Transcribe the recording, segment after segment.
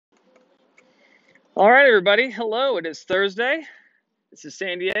All right, everybody. Hello. It is Thursday. This is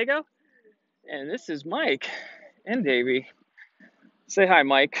San Diego, and this is Mike and Davey. Say hi,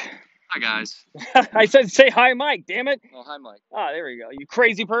 Mike. Hi guys. I said say hi, Mike. Damn it. Oh, hi Mike. Ah, there we go. You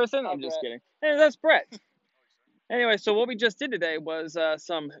crazy person. Hi, I'm just Brett. kidding. Hey, that's Brett. Anyway, so what we just did today was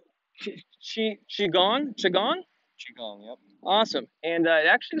some Qigong. Qi Gong, yep. Awesome, and it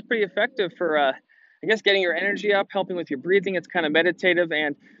actually is pretty effective for, I guess, getting your energy up, helping with your breathing. It's kind of meditative,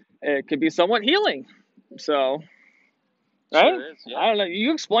 and it could be somewhat healing. So, right? Sure is, I yeah. don't know.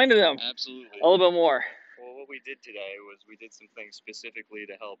 You explain to them Absolutely. a little bit more. Well, what we did today was we did some things specifically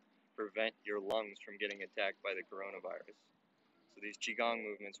to help prevent your lungs from getting attacked by the coronavirus. So these Qigong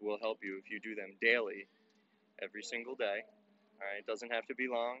movements will help you if you do them daily, every single day. All right, it doesn't have to be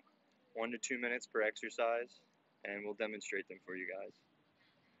long, 1 to 2 minutes per exercise, and we'll demonstrate them for you guys.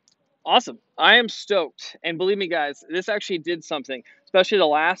 Awesome. I am stoked. And believe me, guys, this actually did something, especially the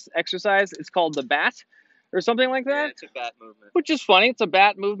last exercise. It's called the bat or something like Yeah, that, it's a bat movement. which is funny. It's a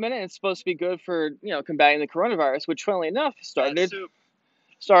bat movement, and it's supposed to be good for, combating the coronavirus, which, funnily enough, Bat soup.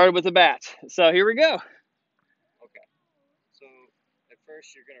 started with a bat. So here we go. Okay. So at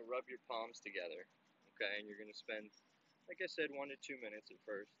first you're gonna rub your palms together, okay, and you're gonna spend, like I said, 1 to 2 minutes at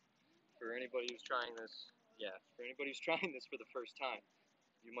first. For anybody who's trying this, for anybody who's trying this for the first time,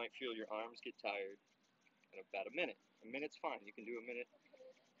 you might feel your arms get tired in about a minute. A minute's fine. You can do a minute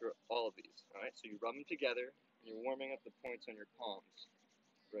for all of these. All right. So you rub them together, and you're warming up the points on your palms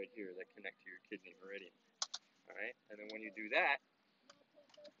right here that connect to your kidney meridian. All right. And then when you do that,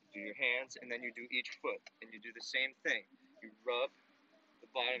 you do your hands, and then you do each foot, and you do the same thing. You rub the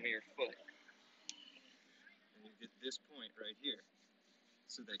bottom of your foot, and you get this point right here,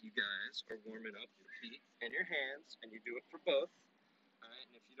 so that you guys are warming up your feet and your hands, and you do it for both. All right,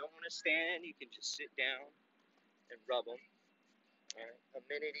 and if you don't want to stand, you can just sit down and rub them. All right, a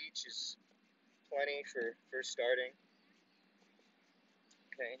minute each is plenty for starting.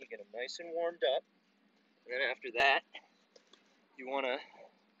 Okay, and you get them nice and warmed up. And then after that, you want to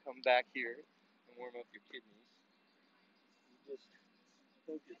come back here and warm up your kidneys. You just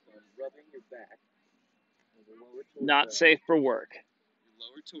focus on rubbing your back and the lower torso. Not safe for work. Your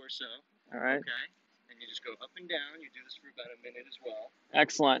lower torso. All right. Okay. And you just go up and down. You do this for about a minute as well.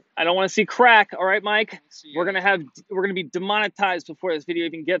 Excellent. I don't want to see crack. All right, Mike. We're We're gonna be demonetized before this video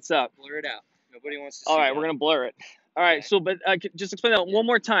even gets up. blur it out. Nobody wants to see. All right, we're gonna blur it. All right. Okay. So, but just explain that one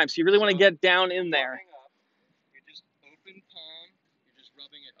more time. So you really want to get down in there. Up, you're just open palm. You're just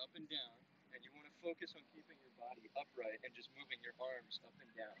rubbing it up and down, and you want to focus on keeping your body upright and just moving your arms up and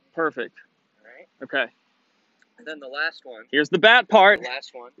down. Perfect. All right. Okay. And then the last one. Here's the bat part. The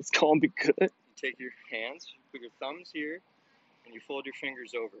last one. It's gonna be good. You take your hands, put your thumbs here, and you fold your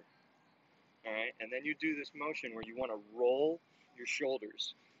fingers over. All right. And then you do this motion where you want to roll your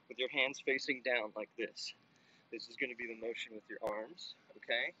shoulders with your hands facing down like this. This is going to be the motion with your arms,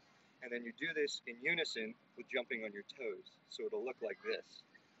 okay? And then you do this in unison with jumping on your toes, so it'll look like this,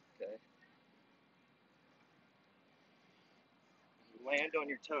 okay? You land on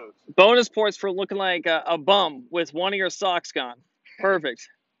your toes. Bonus points for looking like a bum with one of your socks gone. Perfect.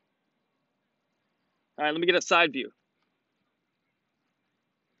 All right, let me get a side view.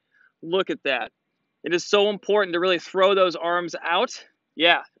 Look at that. It is so important to really throw those arms out.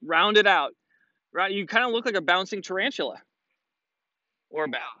 Yeah, round it out. Right, you kind of look like a bouncing tarantula. Or a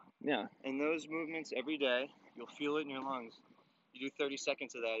bat. Yeah. And those movements every day, you'll feel it in your lungs. You do 30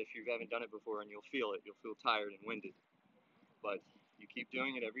 seconds of that if you haven't done it before, and you'll feel it. You'll feel tired and winded. But you keep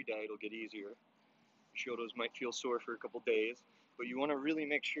doing it every day, it'll get easier. Your shoulders might feel sore for a couple days, but you want to really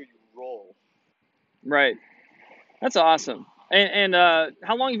make sure you roll. Right. That's awesome. And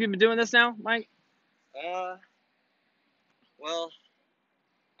how long have you been doing this now, Mike? Well,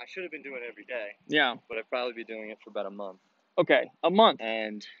 I should have been doing it every day. Yeah. But I'd probably be doing it for about a month. Okay, a month.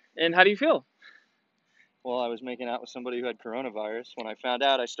 And how do you feel? Well, I was making out with somebody who had coronavirus. When I found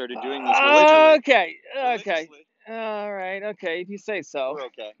out, I started doing these religiously. Okay. Religiously. All right. Okay, if you say so. We're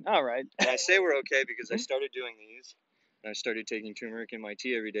okay. All right. And I say we're okay because I started doing these. And I started taking turmeric in my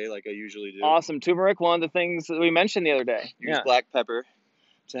tea every day like I usually do. Awesome. Turmeric, one of the things that we mentioned the other day. Use black pepper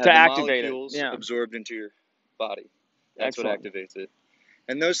to have To the activate molecules it. Yeah. absorbed into your body. That's Excellent. what activates it.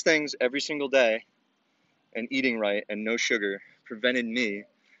 And those things every single day, and eating right and no sugar, prevented me,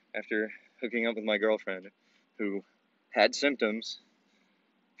 after hooking up with my girlfriend, who had symptoms,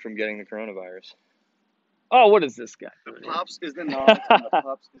 from getting the coronavirus. Oh, what is this guy? The pops is the knobs and the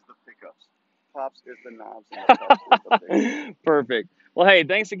pups is the pickups. Pops is the knobs and the pups is the pickups. Perfect. Well, hey,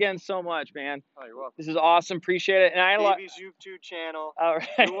 thanks again so much, man. Oh, you're welcome. This is awesome. Appreciate it. And I had a lot. Davey's YouTube channel. All right.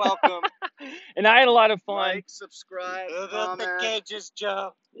 You're welcome. And I had a lot of fun. Like, subscribe, comment. The cages,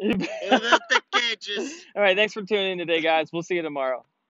 Joe. All The cages. right. Thanks for tuning in today, guys. We'll see you tomorrow.